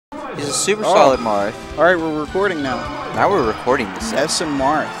He's a super solid Marth. All right, we're recording now. Now we're recording this. Ness and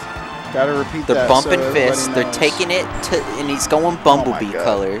Marth. Gotta repeat that. They're bumping so fists. They're knows. taking it to, and he's going Bumblebee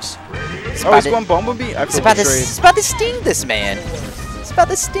colors. He's going Bumblebee? I feel it's about to sting this man. It's about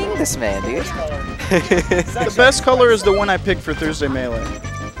to sting this man, dude. The best color is the one I picked for Thursday Melee.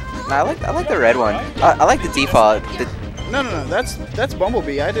 No, I like the red one. I like the default. No, that's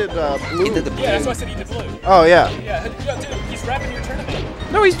Bumblebee. I did blue. He did the blue. Yeah, that's why I said he did blue. Oh yeah. Yeah, dude, he's repping your tournament.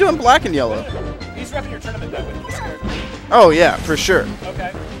 No, he's doing black and yellow. He's repping your tournament though with this character. Oh yeah, for sure.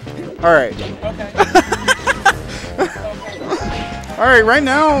 Okay. All right. Okay. All right. Right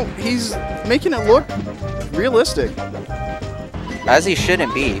now, he's making it look realistic, As he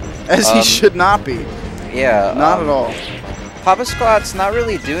shouldn't be. as he should not be. Yeah. Not at all. Poppa Squat's not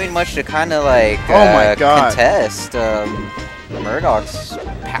really doing much to kind of like my God. contest Murdock's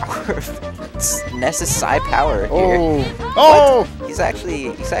power. It's Ness's side power here. Oh! He's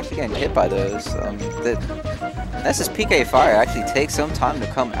actually getting hit by those. Ness's PK Fire actually takes some time to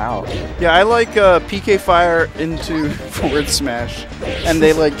come out. Yeah, I like PK Fire into forward smash, and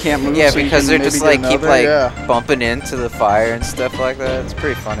they like can't move. Yeah, so because they're just like keep like yeah. bumping into the fire and stuff like that. It's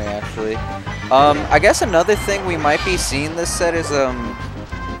pretty funny actually. I guess another thing we might be seeing this set is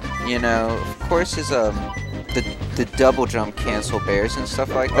you know, of course is the double jump cancel bears and stuff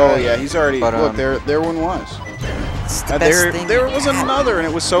like that. Oh yeah, he's already look there one was. There was another and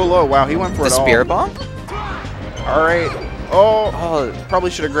it was so low. Wow, he went for the it all. spear bump. All right. Oh, probably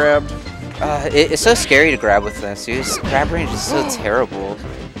should have grabbed. It's so scary to grab with this. Dude. His grab range is so terrible.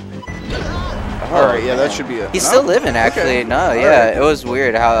 All right, yeah, that should be it. He's still living, actually. Okay. No, yeah, it was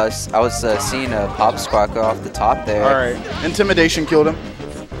weird how I was seeing a Pop Squat go off the top there. All right, intimidation killed him.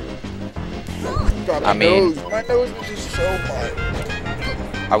 God, I mean, my nose was just so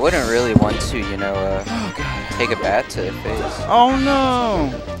hot. I wouldn't really want to, you know, take a bat to the face. Oh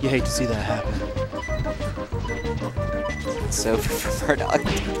no! You hate to see that happen. It's over for Murdock.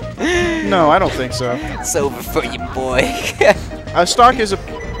 No, I don't think so. It's over for you, boy. Stock is a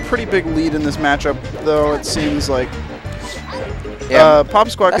pretty big lead in this matchup, though it seems like Pop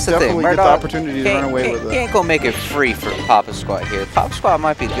Squat could definitely get the opportunity to run away with it. He ain't gonna make it free for Poppa Squat here. Poppa Squat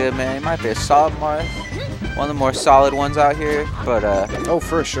might be good, man. He might be a solid Marth. One of the more solid ones out here, but oh,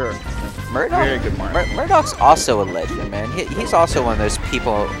 for sure. Murdock, very good Marth. Murdock's also a legend, man. He's also one of those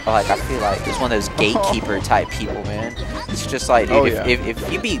people, like, I feel like he's one of those gatekeeper type people, man. It's just like, dude, if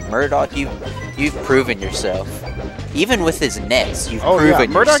you beat Murdock, you've proven yourself. Even with his Ness, you've proven yourself.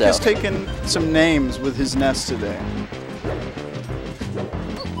 Murdock has taken some names with his Ness today.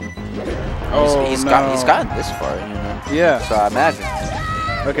 He's gotten this far, you know. Yeah. So I imagine.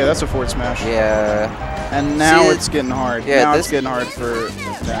 Okay, that's a forward smash. Yeah. And now it's getting hard. Yeah, now it's getting hard for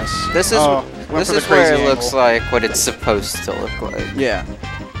Ness. This is where it looks like what it's supposed to look like. Yeah.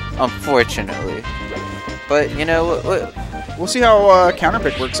 Unfortunately. But, you know, we'll see how counter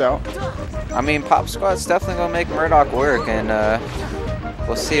pick works out. I mean, Pop Squat's definitely going to make Murdock work, and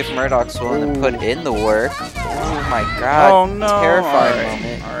we'll see if Murdock's willing to put in the work. Oh my god. Oh no. Terrifying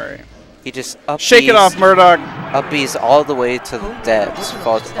moment. Alright. He just up shake it off, Murdock. Upbeats all the way to the depths,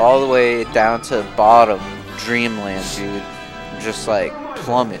 falls all the way down to bottom, dreamland, dude. Just like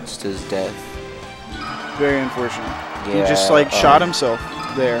plummets to his death. Very unfortunate. Yeah, he just like shot himself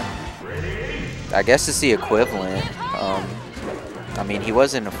there. I guess it's the equivalent. I mean, he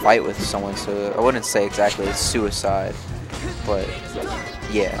was in a fight with someone, so I wouldn't say exactly it's suicide, but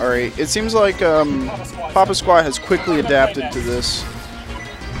yeah. All right, it seems like Poppa Squat has quickly adapted to this.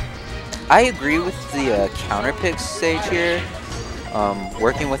 I agree with the counter pick stage here,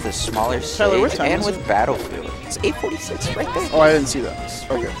 working with a smaller stage and with Battlefield. It's 8:46 right there. Oh, I didn't see that.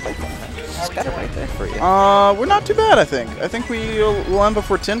 Okay. Right there. It's got it right there for you. We're not too bad, I think. I think we'll end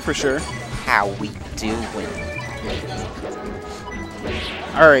before 10 for sure. How we doing?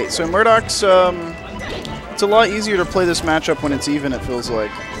 All right, so Murdock's it's a lot easier to play this matchup when it's even, it feels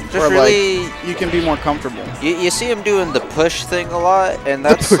like. Just really, like, you can be more comfortable. You see him doing the push thing a lot, and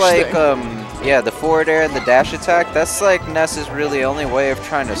that's like, yeah, the forward air and the dash attack. That's like Ness's really only way of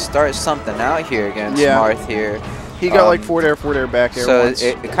trying to start something out here against Marth here. He got like forward air, back air. So once.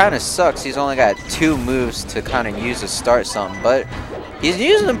 it kind of sucks. He's only got 2 moves to kind of use to start something, but he's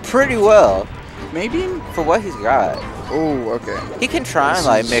using them pretty well. Maybe for what he's got. Oh, okay. He can try and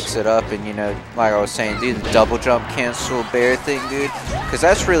like mix it up and, you know, like I was saying, do the double jump cancel bear thing, dude. Because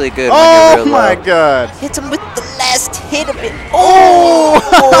that's really good when you're real low. Oh my god. Hits him with the last hit of it. Oh,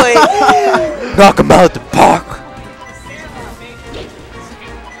 boy. Knock him out the park.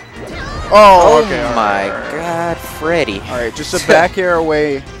 Oh, okay. Oh my god, Freddy. Alright, just a back air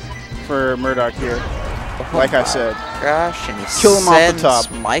away for Murdock here. Like I said. gosh, and he Kill him off the sends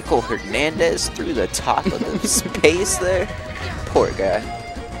top. Michael Hernandez through the top of the space there. Poor guy.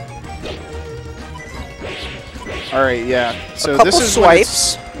 All right, yeah. So couple this is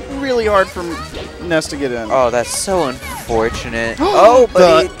swipes. Really hard for Ness to get in. Oh, that's so unfortunate. Oh,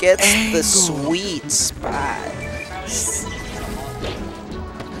 but he gets angle. the sweet spot.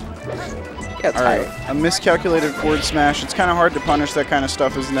 All right, a miscalculated forward smash. It's kind of hard to punish that kind of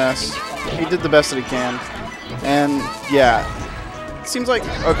stuff as Ness. He did the best that he can. And, yeah, seems like,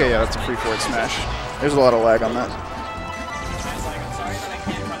 okay, yeah, that's a free forward smash. There's a lot of lag on that.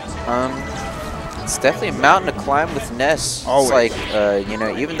 It's definitely a mountain to climb with Ness. Always. It's like, you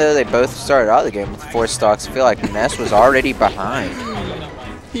know, even though they both started out of the game with 4 stocks, I feel like Ness was already behind.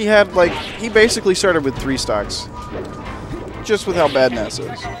 He had, like, he basically started with 3 stocks. Just with how bad Ness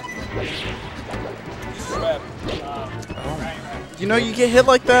is. You know, you get hit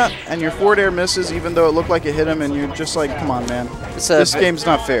like that, and your forward air misses, even though it looked like it hit him, and you're just like, come on, man. This game's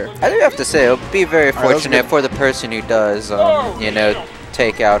not fair. I do have to say, it'll be very fortunate for the person who does, you know,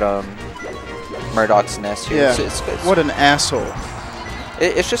 take out Murdock's Ness here. Yeah, it's what an asshole.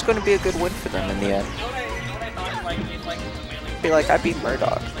 It's just going to be a good win for them in the end. Be like, I beat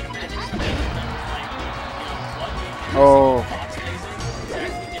Murdock. Oh.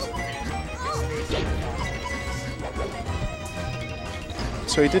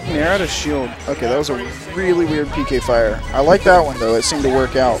 So he did nair out a shield. Okay, that was a really weird PK fire. I like that one, though. It seemed to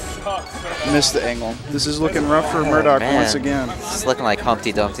work out. Missed the angle. This is looking rough for Murdock once again. It's looking like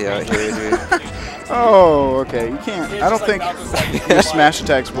Humpty Dumpty out here, dude. Oh, okay. You can't. I don't think your smash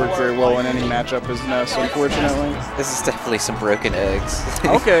attacks work very well in any matchup as Ness, unfortunately. This is definitely some broken eggs.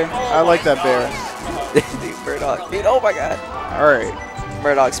 Okay, I like that bear. Dude, Murdock. Dude, oh my god. All right.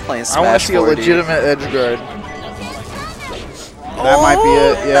 Murdock's playing Smash. I want to see a legitimate edge guard. That might be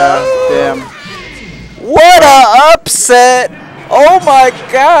it. Yeah, damn. What a upset! Oh my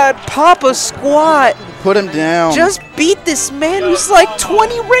god, Poppa Squat! Put him down. Just beat this man who's like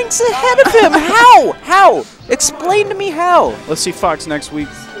 20 ranks ahead of him. How? How? Explain to me how. Let's see Fox next week.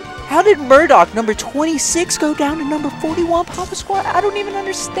 How did Murdock, number 26, go down to number 41 Poppa Squat? I don't even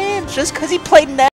understand. Just because he played Ness.